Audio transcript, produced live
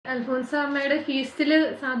അൽഫോൻസ അമ്മയുടെ ഫീസ്റ്റില്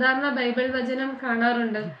സാധാരണ ബൈബിൾ വചനം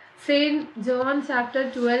കാണാറുണ്ട്. Saint John chapter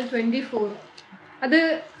 12:24. അത്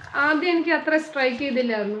ആദ്യം എനിക്ക് അത്ര സ്ട്രൈക്ക്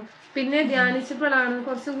ചെയ്തില്ലായിരുന്നു. പിന്നെ ധ്യാനിച്ചപ്പോഴാണ്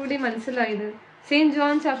കുറച്ചും കൂടി മനസ്സിലായത്. Saint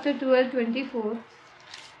John chapter 12:24.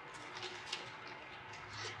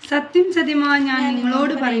 സത്യം സത്യമായി ഞാൻ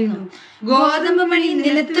നിങ്ങളോട് പറയുന്നു, ഗോതമ്പ് മണി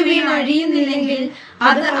നിലത്ത് വീണ് അഴിയുന്നില്ലെങ്കിൽ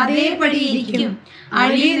അത് അതേപടി ഇരിക്കും,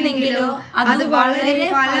 അഴിയുന്നെങ്കിലോ അത് വളരെ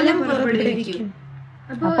ഫലം പുറപ്പെടുവിക്കും.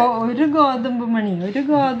 അപ്പൊ ഒരു ഗോതമ്പ്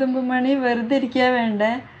മണി വെറുതെ ഇരിക്കാ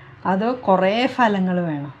വേണ്ടേ, അതോ കൊറേ ഫലങ്ങൾ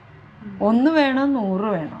വേണം? 1 വേണോ 100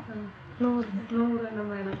 വേണോ? 100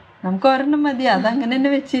 വേണം. നമുക്ക് ഒരെണ്ണം മതി, അതങ്ങനെ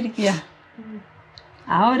തന്നെ വെച്ചിരിക്കുക.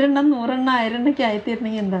 ആ ഒരെണ്ണം 100 എണ്ണം 1000 എണ്ണൊക്കെ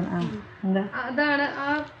ആയിത്തീരണമെങ്കിൽ എന്താണ്? എന്താ അതാണ്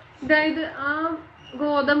അതായത് ആ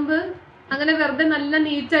ഗോതമ്പ് അങ്ങനെ വെറുതെ നല്ല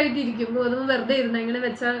നീറ്റായിട്ടിരിക്കും. ഗോതമ്പ് വെറുതെ ഇരുന്ന ഇങ്ങനെ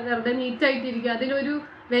വെച്ചാൽ വെറുതെ നീറ്റായിട്ടിരിക്കും. അതിലൊരു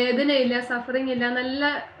വേദനയില്ല, സഫറിങ് ഇല്ല, നല്ല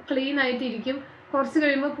ക്ലീൻ ആയിട്ടിരിക്കും. കുറച്ച്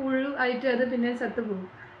കഴിയുമ്പോൾ പുഴു ആയിട്ട് അത് പിന്നെ ചത്തുപോകും.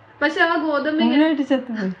 പക്ഷെ ആ ഗോതമ്പ്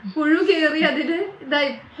പുഴു കയറി അതിന്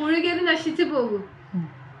പുഴു കയറി നശിച്ചു പോകും.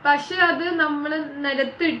 പക്ഷെ അത് നമ്മള്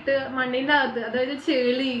നിലത്തിട്ട് മണ്ണിന്റെ അകത്ത്, അതായത്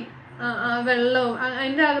ചെളി, വെള്ളവും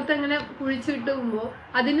അതിന്റെ അകത്ത് അങ്ങനെ കുഴിച്ചിട്ട് പോകുമ്പോ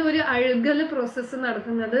അതിനൊരു അഴുകല് പ്രോസസ്സ്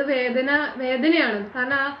നടക്കുന്നത് വേദനയാണ്.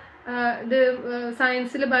 കാരണം ഇത്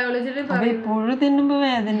സയൻസില് ബയോളജിയിലും പുഴു തിന്നുമ്പോ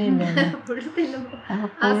വേദനയില്ല. പുഴു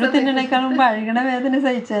തിന്നണേക്കാളും അഴുകണ വേദന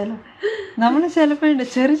സഹിച്ചാലും നമ്മള് ചിലപ്പോ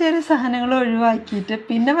ചെറിയ ചെറിയ സഹനങ്ങൾ ഒഴിവാക്കിയിട്ട്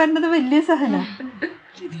പിന്നെ വരുന്നത് വലിയ സഹനം.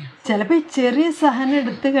 ചിലപ്പോ ഈ ചെറിയ സഹനം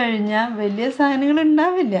എടുത്തു കഴിഞ്ഞാൽ വലിയ സഹനങ്ങൾ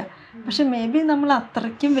ഉണ്ടാവില്ല. പക്ഷെ മേ ബി നമ്മൾ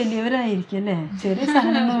അത്രയ്ക്കും വലിയവരായിരിക്കും അല്ലേ. ചെറിയ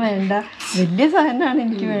സഹനങ്ങൾ വേണ്ട, വലിയ സഹനമാണ്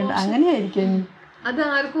എനിക്ക് വേണ്ട, അങ്ങനെയായിരിക്കും. അത്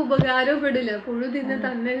ആർക്കും ഉപകാരപ്പെടില്ല. പുഴു തിന്ന്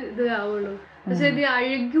തന്നെ ഇത് ആവുള്ളൂ. പക്ഷെ ഇത്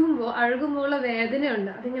അഴുകുമ്പോൾ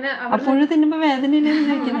വേദനയുണ്ട്. അതിങ്ങനെ പുഴു തിന്നുമ്പോ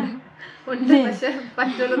വേദനയില്ലേന്ന് ഉണ്ട്, പക്ഷെ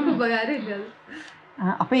മറ്റുള്ളവർക്ക് ഉപകാരം ഇല്ല.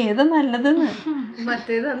 അപ്പൊ ഏതാ നല്ലതെന്ന്?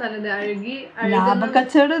 മറ്റേതാ നല്ലത്.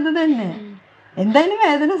 ലാഭക്കച്ചവടം ഇത് തന്നെ. എന്തായാലും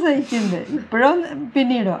വേദന സഹിക്കുന്നുണ്ട്, ഇപ്പോഴോ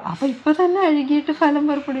പിന്നീടോ. അപ്പൊ ഇപ്പൊ തന്നെ അഴുകിയിട്ട് ഫലം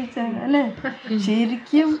പുറപ്പെടുവിച്ചാണ് അല്ലേ.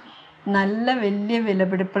 ശരിക്കും നല്ല വലിയ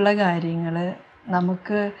വിലപിടിപ്പുള്ള കാര്യങ്ങള്,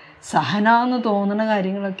 നമുക്ക് സഹനാന്ന് തോന്നുന്ന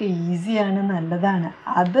കാര്യങ്ങളൊക്കെ ഈസിയാണ്, നല്ലതാണ്.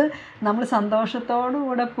 അത് നമ്മൾ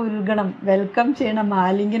സന്തോഷത്തോടുകൂടെ പുൽകണം, വെൽക്കം ചെയ്യണം,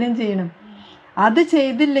 ആലിംഗനം ചെയ്യണം. അത്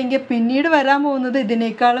ചെയ്തില്ലെങ്കിൽ പിന്നീട് വരാൻ പോകുന്നത്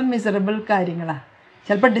ഇതിനേക്കാളും മിസറബിൾ കാര്യങ്ങളാണ്.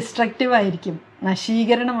 ചിലപ്പോൾ ഡിസ്ട്രക്റ്റീവ് ആയിരിക്കും,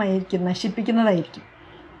 നശീകരണമായിരിക്കും, നശിപ്പിക്കുന്നതായിരിക്കും.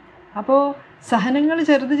 അപ്പോൾ സഹനങ്ങൾ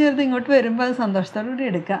ചെറുത് ഇങ്ങോട്ട് വരുമ്പോൾ അത് സന്തോഷത്തോടുകൂടി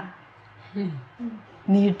എടുക്കുക.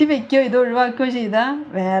 നീട്ടി വയ്ക്കുകയോ ഇത് ഒഴിവാക്കുകയോ ചെയ്താൽ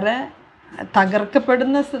വേറെ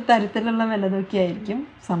തകർക്കപ്പെടുന്ന തരത്തിലുള്ള വല്ലതൊക്കെ ആയിരിക്കും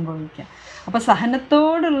സംഭവിക്കുക. അപ്പോൾ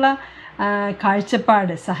സഹനത്തോടുള്ള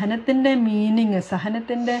കാഴ്ചപ്പാട്, സഹനത്തിൻ്റെ മീനിങ്,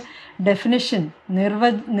 സഹനത്തിൻ്റെ ഡെഫിനിഷൻ,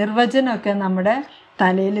 നിർവചനമൊക്കെ നമ്മുടെ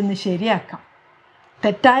തലയിൽ നിന്ന് ശരിയാക്കാം.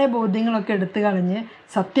 തെറ്റായ ബോധ്യങ്ങളൊക്കെ എടുത്തു കളഞ്ഞ്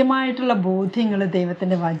സത്യമായിട്ടുള്ള ബോധ്യങ്ങൾ,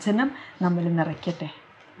 ദൈവത്തിൻ്റെ വചനം നമ്മിൽ നിറയ്ക്കട്ടെ.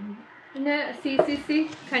 പിന്നെ C.C.C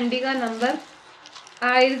ഖണ്ഡിക നമ്പർ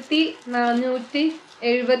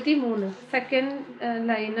 1473 സെക്കൻഡ്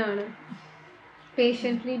ലൈനാണ്.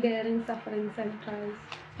 Patiently bearing sufferings and trials.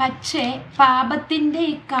 പക്ഷേ പാപത്തിന്റെ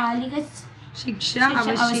കാലിക ശിക്ഷ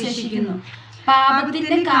അവശേഷിക്കുന്നു.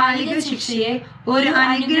 പാപത്തിന്റെ കാലിക ശിക്ഷയെ ഒരു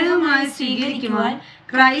അനുഗ്രഹമായി സ്വീകരിക്കുവാൻ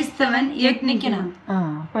ക്രൈസ്തവൻ യത്നിക്കണം.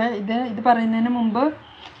 അപ്പൊ ഇത് പറയുന്നതിന് മുമ്പ്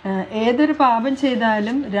ഏതൊരു പാപം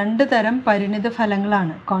ചെയ്താലും 2 തരം പരിണിത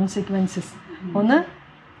ഫലങ്ങളാണ്, കോൺസിക്വൻസസ്. ഒന്ന്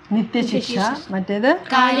നിത്യശിക്ഷ, മറ്റേത്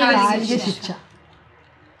കാലിക ശിക്ഷ.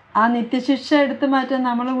 ആ നിത്യശിക്ഷ എടുത്തു മാറ്റാൻ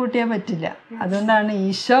നമ്മൾ കൂട്ടിയാൽ പറ്റില്ല. അതുകൊണ്ടാണ്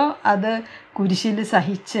ഈശോ അത് കുരിശിൽ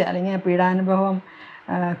സഹിച്ച്, അല്ലെങ്കിൽ പീഡാനുഭവം,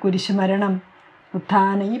 കുരിശുമരണം,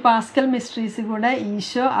 ഉത്ഥാനം, ഈ പാസ്കൽ മിസ്റ്ററീസ് കൂടെ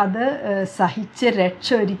ഈശോ അത് സഹിച്ച് രക്ഷ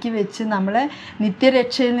ഒരുക്കി വെച്ച് നമ്മളെ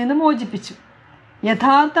നിത്യരക്ഷയിൽ നിന്ന് മോചിപ്പിച്ചു.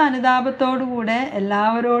 യഥാർത്ഥ അനുതാപത്തോടുകൂടെ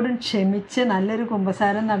എല്ലാവരോടും ക്ഷമിച്ച് നല്ലൊരു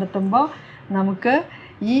കുമ്പസാരം നടത്തുമ്പോൾ നമുക്ക്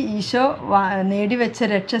ഈ ഈശോ നേടിവെച്ച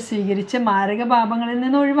രക്ഷ സ്വീകരിച്ച് മാരക പാപങ്ങളിൽ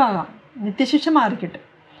നിന്ന് ഒഴിവാകാം, നിത്യശിക്ഷ മാറിക്കിട്ടും.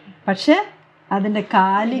 പക്ഷേ അതിൻ്റെ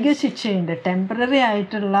കാലിക ശിക്ഷയുണ്ട്, ടെമ്പററി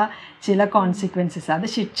ആയിട്ടുള്ള ചില കോൺസിക്വൻസസ്. അത്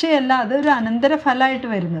ശിക്ഷയല്ല, അതൊരു അനന്തരഫലമായിട്ട്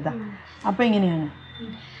വരുന്നതാണ്. അപ്പോൾ ഇങ്ങനെയാണ്,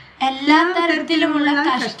 എല്ലാ തരത്തിലുമുള്ള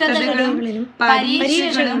കഷ്ടതകളും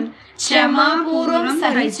പരീക്ഷകളും ക്ഷമാപൂർവം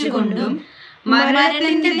സഹിച്ചുകൊണ്ടും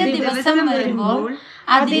മരണത്തിന്റെ ദിവസം വരുമ്പോൾ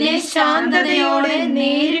അതിനെ ശാന്തതയോടെ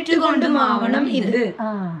നേരിട്ടുകൊണ്ടുമാവണം ഇത്.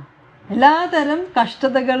 എല്ലാതരം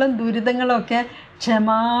കഷ്ടതകളും ദുരിതങ്ങളും ഒക്കെ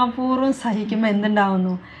ക്ഷമാപൂർവം സഹിക്കുമ്പോൾ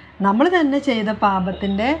എന്തുണ്ടാവുന്നു? നമ്മൾ തന്നെ ചെയ്ത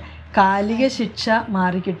പാപത്തിൻ്റെ കാലിക ശിക്ഷ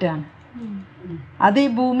മാറിക്കിട്ടുകയാണ്. അത് ഈ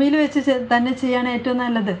ഭൂമിയിൽ വെച്ച് തന്നെ ചെയ്യാണ് ഏറ്റവും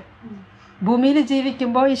നല്ലത്. ഭൂമിയിൽ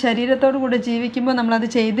ജീവിക്കുമ്പോൾ, ഈ ശരീരത്തോടു കൂടെ ജീവിക്കുമ്പോൾ നമ്മളത്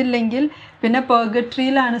ചെയ്തില്ലെങ്കിൽ പിന്നെ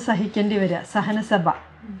പെർഗട്രിയിലാണ് സഹിക്കേണ്ടി വരിക, സഹനസഭ.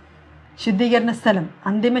 ശുദ്ധീകരണ സ്ഥലം,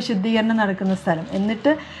 അന്തിമ ശുദ്ധീകരണം നടക്കുന്ന സ്ഥലം.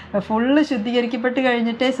 എന്നിട്ട് ഫുള്ള് ശുദ്ധീകരിക്കപ്പെട്ട്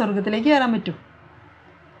കഴിഞ്ഞിട്ടേ സ്വർഗത്തിലേക്ക് കയറാൻ പറ്റൂ.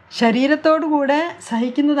 ശരീരത്തോടു കൂടെ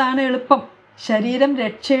സഹിക്കുന്നതാണ് എളുപ്പം. ശരീരം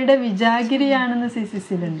രക്ഷയുടെ വിജാഗിരിയാണെന്ന്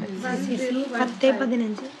CCCയിലുണ്ട്.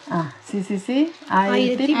 CCC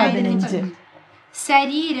 1015.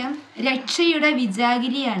 ശരീരം രക്ഷയുടെ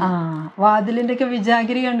വിജാഗിരിയാണ്. വാതിലിന്റെ ഒക്കെ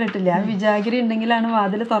വിജാഗിരി കണ്ടിട്ടില്ല? ആ വിജാഗിരി ഉണ്ടെങ്കിലാണ്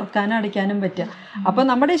വാതിൽ തുറക്കാനും അടയ്ക്കാനും പറ്റുക. അപ്പൊ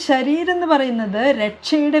നമ്മുടെ ശരീരം എന്ന് പറയുന്നത്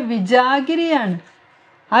രക്ഷയുടെ വിജാഗിരിയാണ്.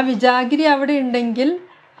 ആ വിജാഗിരി അവിടെ ഉണ്ടെങ്കിൽ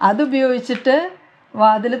അതുപയോഗിച്ചിട്ട്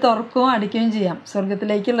വാതിൽ തുറക്കുകയും അടയ്ക്കുകയും ചെയ്യാം.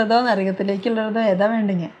 സ്വർഗത്തിലേക്കുള്ളതോ നരകത്തിലേക്കുള്ളതോ ഏതാ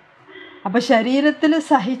വേണ്ടെങ്കിൽ. അപ്പൊ ശരീരത്തിൽ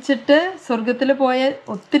സഹിച്ചിട്ട് സ്വർഗത്തിൽ പോയ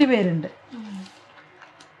ഒത്തിരി പേരുണ്ട്.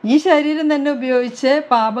 ഈ ശരീരം തന്നെ ഉപയോഗിച്ച്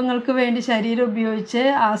പാപങ്ങൾക്ക് വേണ്ടി ശരീരം ഉപയോഗിച്ച്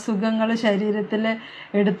ആ സുഖങ്ങൾ ശരീരത്തിൽ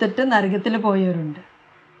എടുത്തിട്ട് നരകത്തിൽ പോയവരുണ്ട്.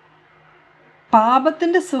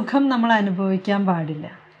 പാപത്തിൻ്റെ സുഖം നമ്മൾ അനുഭവിക്കാൻ പാടില്ല.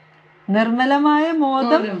 നിർമ്മലമായ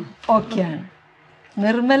മോദം ഓക്കെയാണ്.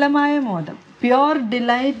 നിർമ്മലമായ മോദം, പ്യോർ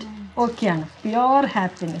ഡിലൈറ്റ് ഓക്കെയാണ്. പ്യോർ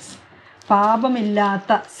ഹാപ്പിനെസ്,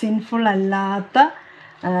 പാപമില്ലാത്ത സിൻഫുൾ അല്ലാത്ത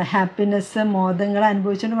ഹാപ്പിനെസ്, മോദങ്ങൾ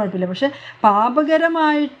അനുഭവിച്ചുകൊണ്ട് കുഴപ്പമില്ല. പക്ഷെ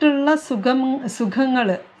പാപകരമായിട്ടുള്ള സുഖങ്ങൾ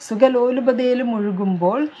സുഖലോലുപതയിൽ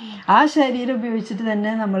മുഴുകുമ്പോൾ ആ ശരീരം ഉപയോഗിച്ചിട്ട്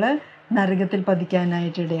തന്നെ നമ്മൾ നരകത്തിൽ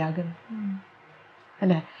പതിക്കാനായിട്ട് ഇടയാകുന്നു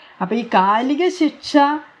അല്ലേ? അപ്പം ഈ കാലിക ശിക്ഷ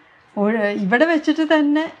ഇവിടെ വെച്ചിട്ട്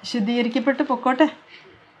തന്നെ ശുദ്ധീകരിക്കപ്പെട്ട് പൊക്കോട്ടെ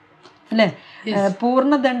അല്ലേ?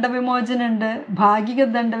 പൂർണ്ണ ദണ്ഡവിമോചനമുണ്ട്, ഭാഗിക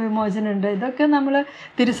ദണ്ഡവിമോചനമുണ്ട്. ഇതൊക്കെ നമ്മൾ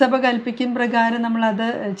തിരുസഭ കൽപ്പിക്കും പ്രകാരം നമ്മളത്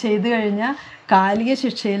ചെയ്തു കഴിഞ്ഞാൽ കാലിക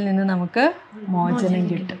ശിക്ഷയിൽ നിന്ന് നമുക്ക് മോചനം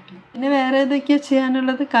കിട്ടും. പിന്നെ വേറെ ഏതൊക്കെയാണ്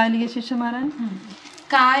ചെയ്യാനുള്ളത് കാലിക ശിക്ഷ മാറാൻ?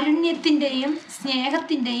 കാരുണ്യത്തിന്റെയും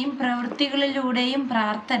സ്നേഹത്തിന്റെയും പ്രവൃത്തികളിലൂടെയും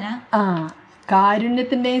പ്രാർത്ഥന.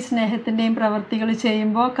 കാരുണ്യത്തിന്റെയും സ്നേഹത്തിന്റെയും പ്രവൃത്തികൾ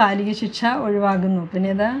ചെയ്യുമ്പോൾ കാലിക ശിക്ഷ ഒഴിവാകുന്നു. പിന്നെ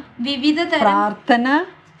ഏതാ? പ്രാർത്ഥന.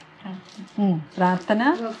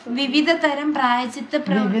 വിവിധ തരം പ്രായശ്ചിത്ത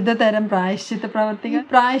പ്രവർത്തികൾ.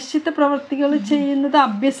 പ്രായശ്ചിത്ത പ്രവർത്തികൾ ചെയ്യുന്നത്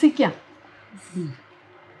അഭ്യസിക്കാം,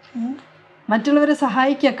 മറ്റുള്ളവരെ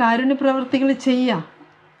സഹായിക്കുക, കാരുണ്യ പ്രവർത്തികൾ ചെയ്യാം,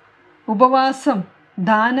 ഉപവാസം,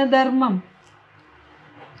 ദാനധർമ്മം,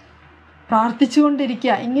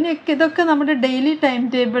 പ്രാർത്ഥിച്ചുകൊണ്ടിരിക്കുക. ഇങ്ങനെയൊക്കെ ഇതൊക്കെ നമ്മുടെ ഡെയിലി ടൈം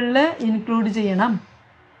ടേബിളിൽ ഇൻക്ലൂഡ് ചെയ്യണം.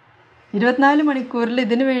 24 മണിക്കൂറിൽ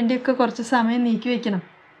ഇതിനു വേണ്ടിയൊക്കെ കുറച്ച് സമയം നീക്കി വയ്ക്കണം.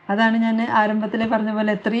 അതാണ് ഞാൻ ആരംഭത്തിൽ പറഞ്ഞ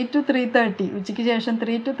പോലെ 3 to 3:30, ഉച്ചയ്ക്ക് ശേഷം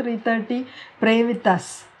 3 to 3:30 pray with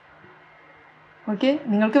us. Okay,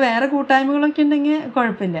 നിങ്ങൾക്ക് വേറെ കൂട്ടായ്മകളൊക്കെ ഉണ്ടെങ്കിൽ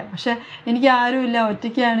കുഴപ്പമില്ല. പക്ഷെ എനിക്ക് ആരുമില്ല,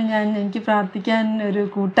 ഒറ്റയ്ക്കാണ് ഞാൻ, എനിക്ക് പ്രാർത്ഥിക്കാൻ ഒരു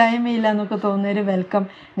കൂട്ടായ്മയില്ല എന്നൊക്കെ തോന്നിയൊരു വെൽക്കം,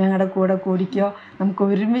 ഞങ്ങളുടെ കൂടെ കൂടിക്കോ. നമുക്ക്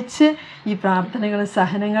ഒരുമിച്ച് ഈ പ്രാർത്ഥനകളും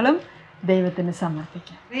സഹനങ്ങളും ദൈവത്തിന്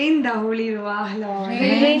സമർപ്പിക്കാം.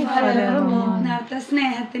 നേരത്തെ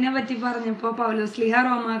സ്നേഹത്തിനെ പറ്റി പറഞ്ഞപ്പോ പൗലോസ്ലീഹ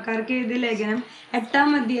റോമാക്കാർക്ക് എഴുതിയ ലേഖനം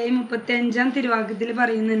 8-ാം അധ്യായം 35-ാം തിരുവാക്യത്തിൽ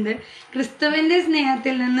പറയുന്നുണ്ട്, ക്രിസ്തുവിന്റെ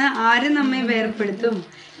സ്നേഹത്തിൽ നിന്ന് ആര് നമ്മെ വേർപ്പെടുത്തും?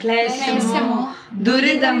 ക്ലേശമോ,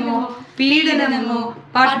 ദുരിതമോ, പീഡനമോ,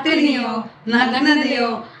 പട്ടിണിയോ, നഗ്നതയോ,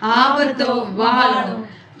 ആപത്തോ, വാളോ.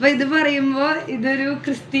 അപ്പൊ ഇത് പറയുമ്പോ ഇതൊരു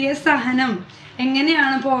ക്രിസ്തീയ സഹനം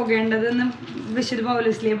എങ്ങനെയാണ് പോകേണ്ടതെന്ന് വിശുദ്ധ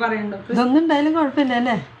പൗലോസ്ലീഹ പറയുന്നുണ്ടോ? ഇതൊന്നും ഉണ്ടായാലും കുഴപ്പമില്ല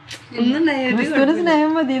അല്ലേ? ക്രിസ്തുവിന്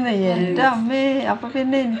സ്നേഹം മതി എന്നയ്യ എൻ്റെ അമ്മേ. അപ്പൊ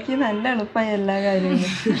പിന്നെ എനിക്ക് നല്ല എളുപ്പമായി എല്ലാ കാര്യങ്ങളും.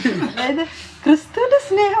 അതായത് ക്രിസ്തുവിന്റെ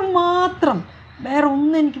സ്നേഹം മാത്രം, വേറെ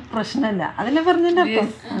ഒന്നും എനിക്ക് പ്രശ്നമില്ല. അതിലെ പറഞ്ഞതിന്റെ അർത്ഥം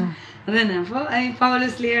അതന്നെ. അപ്പൊ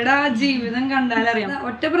പൗലോസ്ലീഹയുടെ ആ ജീവിതം കണ്ടാലറിയാം.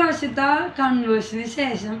 ഒറ്റ പ്രാവശ്യത്തെ കൺവേർഷന്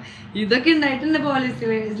ശേഷം ഇതൊക്കെ ഉണ്ടായിട്ടുണ്ട്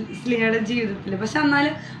പൗലോസ്ലീഹയുടെ ജീവിതത്തിൽ. പക്ഷെ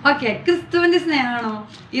എന്നാലും ഓക്കെ, ക്രിസ്തുവിന്റെ സ്നേഹമാണോ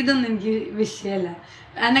ഇതൊന്നും എനിക്ക് വിഷയമല്ല.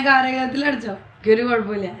 എന്നെ കാരാഗ്രഹത്തിൽ അടിച്ചോ, എനിക്കൊരു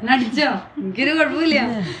കുഴപ്പമില്ല. എന്നെ അടിച്ചോ, എനിക്കൊരു കുഴപ്പമില്ല.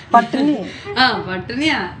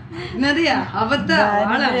 പട്ടിണിയാ, നദിയാ, അബദ്ധ,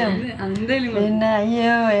 എന്തേലും. പിന്നെ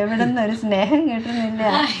അയ്യോ എവിടെ ഒരു സ്നേഹം കിട്ടുന്നില്ല.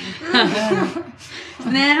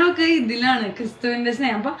 സ്നേഹമൊക്കെ ഇതിലാണ്, ക്രിസ്തുവിന്റെ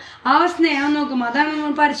സ്നേഹം. അപ്പൊ ആ സ്നേഹം നോക്കുമ്പോ അതാണ്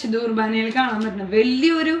നമ്മൾ പരിശുദ്ധ കുർബാനയിൽ കാണാൻ പറ്റുന്നത്.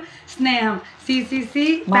 വലിയൊരു സ്നേഹം. C.C.C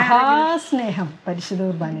മഹാസ്നേഹം. പരിശുദ്ധ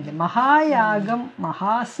കുർബാനയില് മഹായാഗം,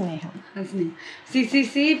 മഹാസ്നേഹം.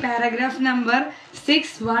 C.C.C പാരഗ്രാഫ് നമ്പർ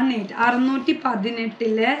 618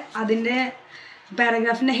 618 അതിന്റെ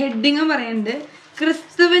പാരഗ്രാഫിന്റെ ഹെഡിങ് പറയുന്നുണ്ട്,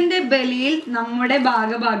 ക്രിസ്തുവിന്റെ ബലിയിൽ നമ്മുടെ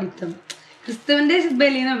ഭാഗഭാഗിത്വം. ക്രിസ്തുവിന്റെ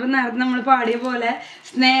ബലി നേരത്തെ നമ്മൾ പാടിയ പോലെ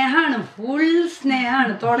സ്നേഹമാണ്, ഫുൾ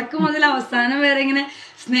സ്നേഹമാണ്. തുടക്കം മുതൽ അവസാനം വരെ ഇങ്ങനെ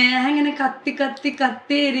സ്നേഹം ഇങ്ങനെ കത്തി കത്തി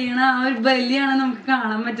കത്തി എരിയണ ആ ഒരു ബലിയാണ് നമുക്ക്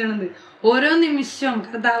കാണാൻ പറ്റണത്. ഓരോ നിമിഷവും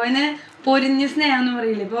കർത്താവിന് പൊരിഞ്ഞ സ്നേഹം എന്ന്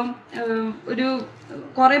പറയില്ലേ. ഇപ്പം ഒരു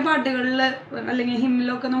കുറെ പാട്ടുകളിൽ അല്ലെങ്കിൽ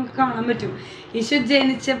ഹിമ്മിലൊക്കെ നമുക്ക് കാണാൻ പറ്റും, ഈശോ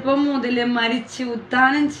ജനിച്ചപ്പോൾ മുതൽ മരിച്ച്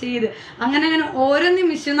ഉത്ഥാനം ചെയ്ത് അങ്ങനെ അങ്ങനെ ഓരോ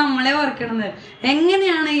നിമിഷവും നമ്മളെ ഓർക്കണത്.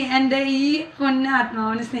 എങ്ങനെയാണ് എൻ്റെ ഈ പൊന്ന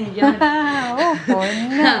ആത്മാവിനെ സ്നേഹിക്കാൻ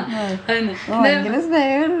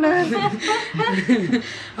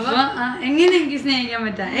അപ്പൊ എങ്ങനെ എനിക്ക് സ്നേഹിക്കാൻ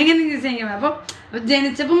പറ്റാ, എങ്ങനെ എനിക്ക് സ്നേഹിക്കാൻ പറ്റാം. അപ്പൊ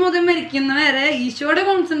ജനിച്ചപ്പോ മുതൽ മരിക്കുന്നവരെ ഈശോയുടെ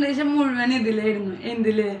കോൺസെൻട്രേഷൻ മുഴുവൻ ഇതിലായിരുന്നു.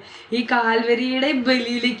 എന്തില്? ഈ കാൽവരിയുടെ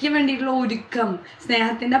ബലിയിലേക്ക് വേണ്ടിയിട്ടുള്ള ഒരുക്കം,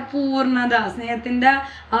 സ്നേഹത്തിന്റെ പൂർണ്ണത, സ്നേഹത്തിന്റെ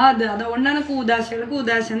അതുകൊണ്ടാണ് കൂദാശ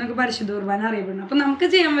എന്നൊക്കെ പരിശുദ്ധ കുർബാന അറിയപ്പെടുന്നത്. അപ്പൊ നമുക്ക്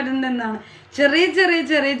ചെയ്യാൻ പറ്റുന്നത് എന്താണ്? ചെറിയ ചെറിയ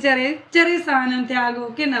ചെറിയ ചെറിയ ചെറിയ സാധനം ത്യാഗം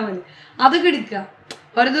ഒക്കെ ഉണ്ടാവില്ല, അതൊക്കെ എടുക്കുക.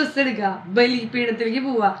 ഒരു ദിവസം എടുക്കുക, ബലിപീഠത്തിലേക്ക്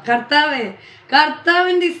പോവാ.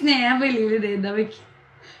 കർത്താവിന്റെ സ്നേഹ ബലിയിൽ ഇതാ വെക്കുക,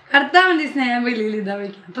 കർത്താവിന്റെ സ്നേഹം വെളിയിൽ ഇതാ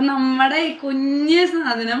വയ്ക്കണം. അപ്പൊ നമ്മുടെ ഈ കുഞ്ഞ്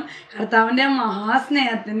സാധനം കർത്താവിന്റെ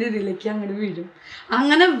മഹാസ്നേഹത്തിന്റെ ഇതിലേക്ക് അങ്ങോട്ട് വീഴും.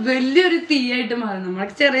 അങ്ങനെ വലിയൊരു തീയായിട്ട് മാറും.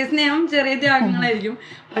 നമ്മൾക്ക് ചെറിയ സ്നേഹം ചെറിയ ത്യാഗങ്ങളായിരിക്കും,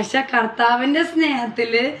 പക്ഷെ കർത്താവിന്റെ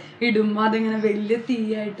സ്നേഹത്തില് ഇടുമ്പോ അതിങ്ങനെ വലിയ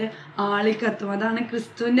തീയായിട്ട് ആളിക്കത്തും. അതാണ്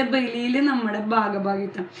ക്രിസ്തുവിന്റെ ബലിയിൽ നമ്മുടെ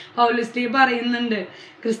ഭാഗഭാഗിത്വം. പൗലോസ് പറയുന്നുണ്ട്,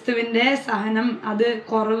 ക്രിസ്തുവിന്റെ സഹനം അത്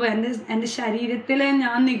കുറവ് എൻ്റെ ശരീരത്തില്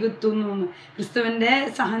ഞാൻ നികത്തുന്നു. ക്രിസ്തുവിന്റെ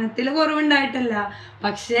സഹനത്തില് കുറവുണ്ടായിട്ടല്ല,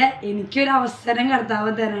 പക്ഷെ എനിക്കൊരു അവസരം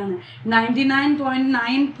കർത്താവ് തരാണ്.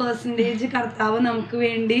 99.9% കർത്താവ് നമുക്ക്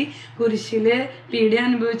വേണ്ടി കുരിശില് പീഡ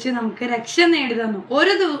അനുഭവിച്ച് നമുക്ക് രക്ഷ നേടി തന്നു.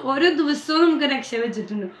 ഓരോ ദിവസവും നമുക്ക് രക്ഷ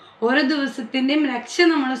വെച്ചിട്ടുണ്ട്. ഓരോ ദിവസത്തിന്റെയും രക്ഷ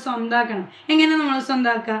നമ്മൾ സ്വന്താക്കണം. എങ്ങനെ നമ്മൾ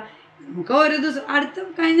സ്വന്താക്കുക? നമുക്ക് ഓരോ ദിവസം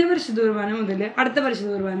കഴിഞ്ഞ പരിശുദ്ധ കുർബാന മുതൽ അടുത്ത പരിശുദ്ധ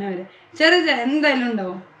കുർബാന വരെ ചെറിയ എന്തായാലും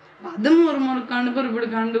ഉണ്ടാവും. അത് മുറുമുറുക്കാണ്ട്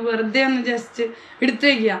പെറുപിടുക്കാണ്ട് വെറുതെ ഒന്ന് ജസ്റ്റ് എടുത്തു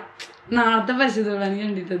വെക്കുക. നാളത്തെ പരിശുദ്ധ കുർബാന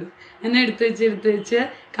കണ്ടിട്ടത് എന്നെ എടുത്തു വെച്ച്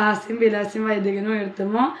കാസ്യം ബിലാസ്യം വൈദികനും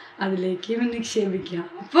ഉയർത്തുമ്പോൾ അതിലേക്ക് നിക്ഷേപിക്കുക.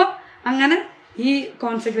 അപ്പോൾ അങ്ങനെ ഈ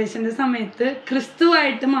കോൺസെക്രേഷന്റെ സമയത്ത്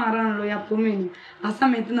ക്രിസ്തുവായിട്ട് മാറാണല്ലോ ഈ അപ്പം മീനും. ആ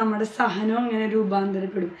സമയത്ത് നമ്മുടെ സഹനവും അങ്ങനെ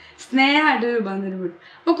രൂപാന്തരപ്പെടും, സ്നേഹമായിട്ട് രൂപാന്തരപ്പെടും.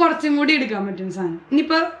 അപ്പോൾ കുറച്ചും കൂടി എടുക്കാൻ പറ്റും സാധനം.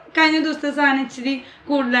 ഇനിയിപ്പോൾ കഴിഞ്ഞ ദിവസത്തെ സാധനം ഇച്ചിരി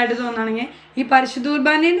കൂടുതലായിട്ട് തോന്നുകയാണെങ്കിൽ ഈ പരിശുദ്ധ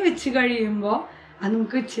കുർബാനയിൽ വെച്ച് കഴിയുമ്പോൾ അത്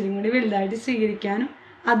നമുക്ക് ഇച്ചിരി കൂടി വലുതായിട്ട് സ്വീകരിക്കാനും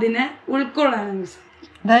അതിനെ ഉൾക്കൊള്ളാനും സാധിക്കും.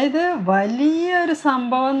 അതായത് വലിയൊരു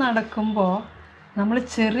സംഭവം നടക്കുമ്പോൾ നമ്മൾ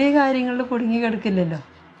ചെറിയ കാര്യങ്ങളിൽ കുടുങ്ങി കിടക്കില്ലല്ലോ.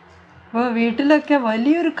 അപ്പോൾ വീട്ടിലൊക്കെ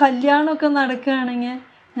വലിയൊരു കല്യാണമൊക്കെ നടക്കുകയാണെങ്കിൽ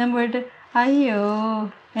ഞാൻ പോയിട്ട് അയ്യോ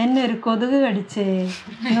എന്നെ ഒരു കൊതുക് കടിച്ചേ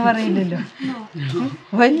എന്ന് പറയില്ലല്ലോ.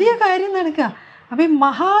 വലിയ കാര്യം നടക്കുക. അപ്പം ഈ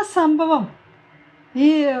മഹാസംഭവം, ഈ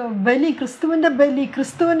ബലി,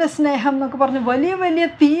 ക്രിസ്തുവിൻ്റെ സ്നേഹം എന്നൊക്കെ പറഞ്ഞ് വലിയ വലിയ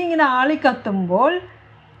തീ ഇങ്ങനെ ആളിക്കത്തുമ്പോൾ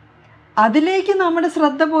അതിലേക്ക് നമ്മുടെ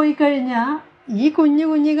ശ്രദ്ധ പോയി കഴിഞ്ഞാൽ ഈ കുഞ്ഞു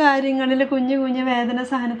കുഞ്ഞു കാര്യങ്ങളിൽ കുഞ്ഞു കുഞ്ഞു വേദന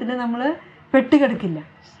സഹനത്തിൽ നമ്മൾ പെട്ടുകിടക്കില്ല.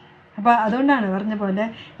 അപ്പോൾ അതുകൊണ്ടാണ് പറഞ്ഞ പോലെ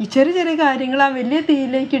ഈ ചെറിയ ചെറിയ കാര്യങ്ങൾ ആ വലിയ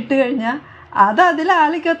തീയിലേക്ക് ഇട്ട് കഴിഞ്ഞാൽ അതിൽ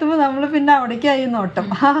ആളിക്കത്തുമ്പോൾ നമ്മൾ പിന്നെ അവിടേക്കായി നോട്ടം,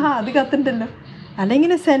 അത് കത്തുണ്ടല്ലോ.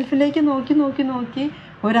 അല്ലെങ്കിൽ സെൽഫിലേക്ക് നോക്കി നോക്കി നോക്കി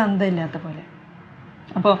ഒരു അന്തമില്ലാത്ത പോലെ.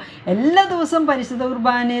 അപ്പോൾ എല്ലാ ദിവസവും പരിശുദ്ധ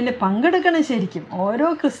കുർബാനയിൽ പങ്കെടുക്കണം. ശരിക്കും ഓരോ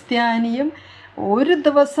ക്രിസ്ത്യാനിയും ഒരു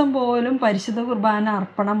ദിവസം പോലും പരിശുദ്ധ കുർബാന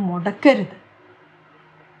അർപ്പണം മുടക്കരുത്.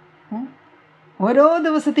 ഓരോ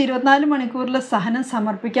ദിവസത്തെ 24 മണിക്കൂറിൽ സഹനം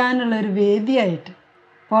സമർപ്പിക്കാനുള്ള ഒരു വേദിയായിട്ട്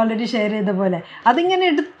ഓൾറെഡി ഷെയർ ചെയ്ത പോലെ അതിങ്ങനെ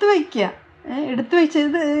എടുത്തു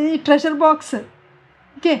വെച്ചത് ഈ ട്രഷർ ബോക്സ്.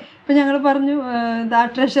 ഓക്കെ, ഇപ്പം ഞങ്ങൾ പറഞ്ഞു ആ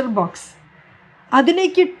ട്രഷർ ബോക്സ്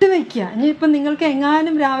അതിലേക്ക് ഇട്ട് വയ്ക്കുക. ഇനിയിപ്പം നിങ്ങൾക്ക്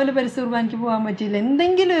എങ്ങാനും രാവിലെ പരിശുദ്ധ കുർബാനയ്ക്ക് പോകാൻ പറ്റിയില്ല,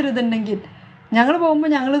 എന്തെങ്കിലും ഒരു ഇതുണ്ടെങ്കിൽ ഞങ്ങൾ പോകുമ്പോൾ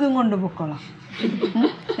ഞങ്ങളിതും കൊണ്ടുപോയിക്കോളാം.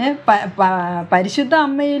 പരിശുദ്ധ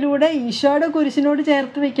അമ്മയിലൂടെ ഈശോയുടെ കുരിശിനോട്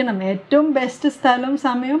ചേർത്ത് വെക്കണം. ഏറ്റവും ബെസ്റ്റ് സ്ഥലവും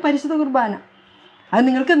സമയവും പരിശുദ്ധ കുർബാന. അത്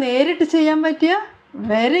നിങ്ങൾക്ക് നേരിട്ട് ചെയ്യാൻ പറ്റിയ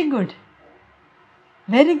വെരി ഗുഡ്,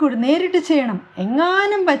 നേരിട്ട് ചെയ്യണം.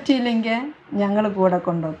 എങ്ങാനും പറ്റിയില്ലെങ്കിൽ ഞങ്ങൾ കൂടെ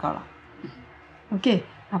കൊണ്ടുപോയിക്കോളാം. ഓക്കെ,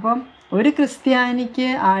 അപ്പം ഒരു ക്രിസ്ത്യാനിക്ക്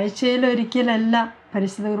ആഴ്ചയിലൊരിക്കലല്ല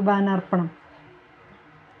പരിശുദ്ധ കുർബാന അർപ്പണം.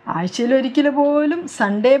 ആഴ്ചയിലൊരിക്കൽ പോലും,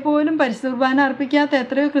 സൺഡേ പോലും പരിശുദ്ധ കുർബാന അർപ്പിക്കാത്ത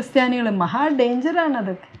എത്രയോ ക്രിസ്ത്യാനികൾ. മഹാ ഡേഞ്ചറാണ്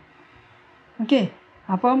അതൊക്കെ. ഓക്കെ,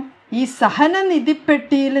 അപ്പം ഈ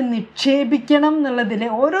സഹനനിധിപ്പെട്ടിയിൽ നിക്ഷേപിക്കണം എന്നുള്ളതിൽ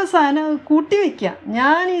ഓരോ സാധനം കൂട്ടി വയ്ക്കുക.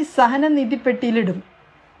 ഞാൻ ഈ സഹനനിധിപ്പെട്ടിയിലിടും.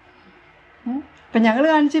 ഇപ്പം ഞങ്ങൾ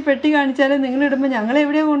പെട്ടി കാണിച്ചാൽ നിങ്ങളിടുമ്പോൾ ഞങ്ങൾ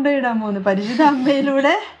എവിടെയാണ് കൊണ്ടുപോയി ഇടാൻ പോകുന്നത്? പരിശുദ്ധ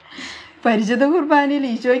അമ്മയിലൂടെ പരിശുദ്ധ കുർബാനയിൽ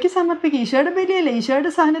ഈശോയ്ക്ക് സമർപ്പിക്കുക. ഈശോയുടെ ബലിയല്ലേ,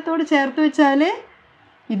 ഈശോയുടെ സഹനത്തോട് ചേർത്ത് വെച്ചാൽ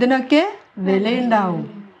ഇതിനൊക്കെ വിലയുണ്ടാവും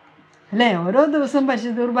അല്ലേ? ഓരോ ദിവസവും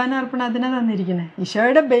പരിശുദ്ധ കുർബാന അർപ്പണം അതിനാണ് തന്നിരിക്കുന്നത്.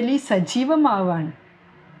 ഈശോയുടെ ബലി സജീവമാവാണ്,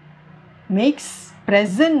 മേക്സ്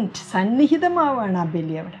പ്രസൻറ്റ്, സന്നിഹിതമാവാണ് ആ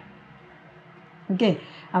ബലി അവിടെ. ഓക്കെ,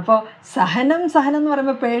 അപ്പോൾ സഹനം എന്ന്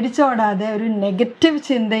പറയുമ്പോൾ പേടിച്ചോടാതെ, ഒരു നെഗറ്റീവ്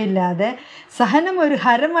ചിന്തയില്ലാതെ സഹനം ഒരു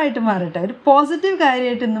ഹരമായിട്ട് മാറട്ടെ, ഒരു പോസിറ്റീവ്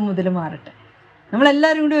കാര്യമായിട്ട് ഇന്ന് മുതൽ മാറട്ടെ.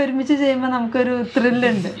 നമ്മളെല്ലാവരും കൂടി ഒരുമിച്ച് ചെയ്യുമ്പോൾ നമുക്കൊരു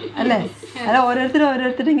ത്രില്ലുണ്ട് അല്ലേ? അല്ല,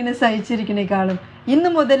 ഓരോരുത്തരും ഇങ്ങനെ സഹിച്ചിരിക്കണേക്കാളും ഇന്ന്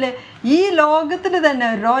മുതൽ ഈ ലോകത്തിൽ തന്നെ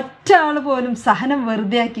ഒരൊറ്റ ആൾ പോലും സഹനം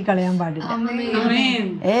വെറുതെ ആക്കി കളയാൻ പാടില്ല.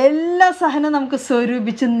 എല്ലാ സഹനം നമുക്ക്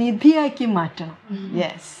സ്വരൂപിച്ച് നിധിയാക്കി മാറ്റണം.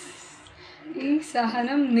 യെസ്. ഈ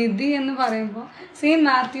സഹനം നിധി എന്ന് പറയുമ്പോൾ സെയിന്റ്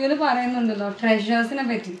മാത്യുവിൽ പറയുന്നുണ്ടല്ലോ ട്രഷേഴ്സിനെ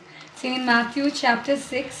പറ്റി. Saint Matthew chapter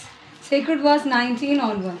 6 sacred verse 19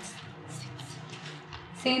 onwards.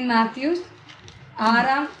 Saint Mathews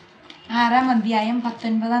 6-ാം അധ്യായം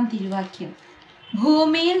 19-ാം തിരുവാക്യം.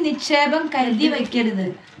 ഭൂമിയിൽ നിക്ഷേപം കരുതി വയ്ക്കരുത്,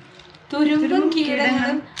 തുരുമ്പും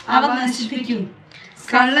കീടങ്ങളും അവ നശിപ്പിക്കും,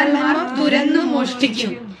 കള്ളന്മാർ തുരന്നു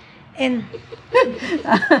മോഷ്ടിക്കും.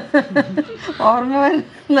 ഓർമ്മ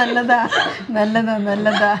നല്ലതാ.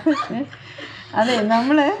 അതെ,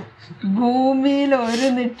 നമ്മള് ഭൂമിയിൽ ഒരു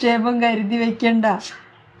നിക്ഷേപം കരുതി വെക്കണ്ട.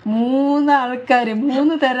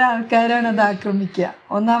 3 തരം ആൾക്കാരാണ് അത് ആക്രമിക്കുക.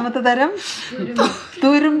 ഒന്നാമത്തെ തരം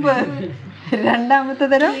തുരുമ്പ്, രണ്ടാമത്തെ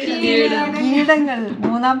തരം കീടങ്ങൾ,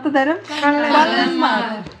 മൂന്നാമത്തെ തരം കള്ളന്മാർ.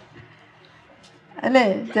 അല്ലേ?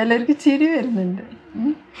 ചിലർക്ക് ചിരി വരുന്നുണ്ട്.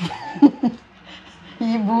 ഈ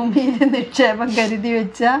ഭൂമിയിൽ നിക്ഷേപം കരുതി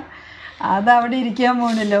വെച്ചാൽ അതവിടെ ഇരിക്കാൻ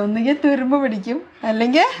പോണില്ല. ഒന്നുകിൽ തുരുമ്പ് പിടിക്കും,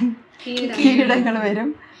 അല്ലെങ്കിൽ കീടങ്ങൾ വരും,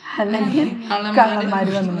 അല്ലെങ്കിൽ കള്ളന്മാർ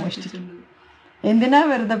വന്ന് മോഷ്ടിക്കും. എന്തിനാ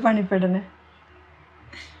വെറുതെ പണിപ്പെടണേ?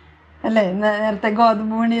 അല്ലേ? നേരത്തെ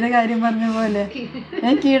ഗോതമ്പ് മണിയുടെ കാര്യം പറഞ്ഞ പോലെ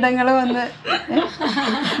കീടങ്ങൾ വന്ന്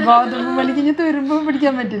ഗോതമ്പ് മണിക്ക് ഇനി തുരുമ്പ്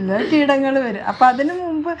പിടിക്കാൻ പറ്റില്ല, കീടങ്ങൾ വരും. അപ്പം അതിനു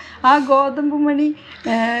മുമ്പ് ആ ഗോതമ്പ് മണി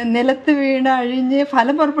നിലത്ത് വീണ് അഴിഞ്ഞ്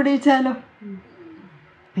ഫലം പുറപ്പെടുവിച്ചാലോ?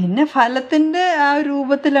 പിന്നെ ഫലത്തിൻ്റെ ആ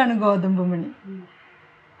രൂപത്തിലാണ് ഗോതമ്പ് മണി.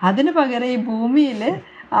 അതിന് പകരം ഈ ഭൂമിയിൽ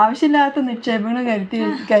ആവശ്യമില്ലാത്ത നിക്ഷേപങ്ങൾ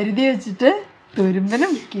കരുതി വെച്ചിട്ട്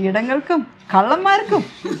തുരുമ്പിനും കീടങ്ങൾക്കും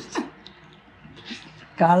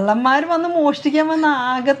കള്ളന്മാർ വന്ന് മോഷ്ടിക്കാൻ വന്ന്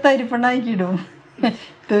ആകെ തരിപ്പണാക്കിയിടും.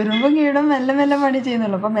 തുരുമ്പും കീടും മെല്ലെ പണി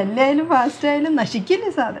ചെയ്യുന്നുള്ളൂ. അപ്പം മെല്ലെ ആയാലും ഫാസ്റ്റ് ആയാലും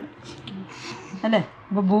നശിക്കില്ലേ സാധനം, അല്ലേ?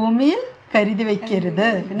 അപ്പൊ ഭൂമിയിൽ കരുതി വെക്കരുത്.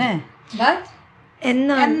 പിന്നെ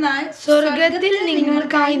എന്നാൽ സ്വർഗത്തിൽ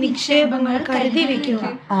നിങ്ങൾക്കായി നിക്ഷേപങ്ങൾ കരുതി വെക്കുക.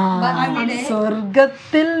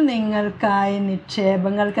 സ്വർഗത്തിൽ നിങ്ങൾക്കായി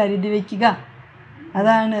നിക്ഷേപങ്ങൾ കരുതി വെക്കുക.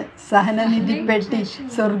 അതാണ് സഹനനിധിപ്പെട്ടി.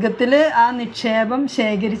 സ്വർഗത്തിൽ ആ നിക്ഷേപം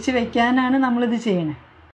ശേഖരിച്ച് വെക്കാനാണ് നമ്മളിത് ചെയ്യണേ.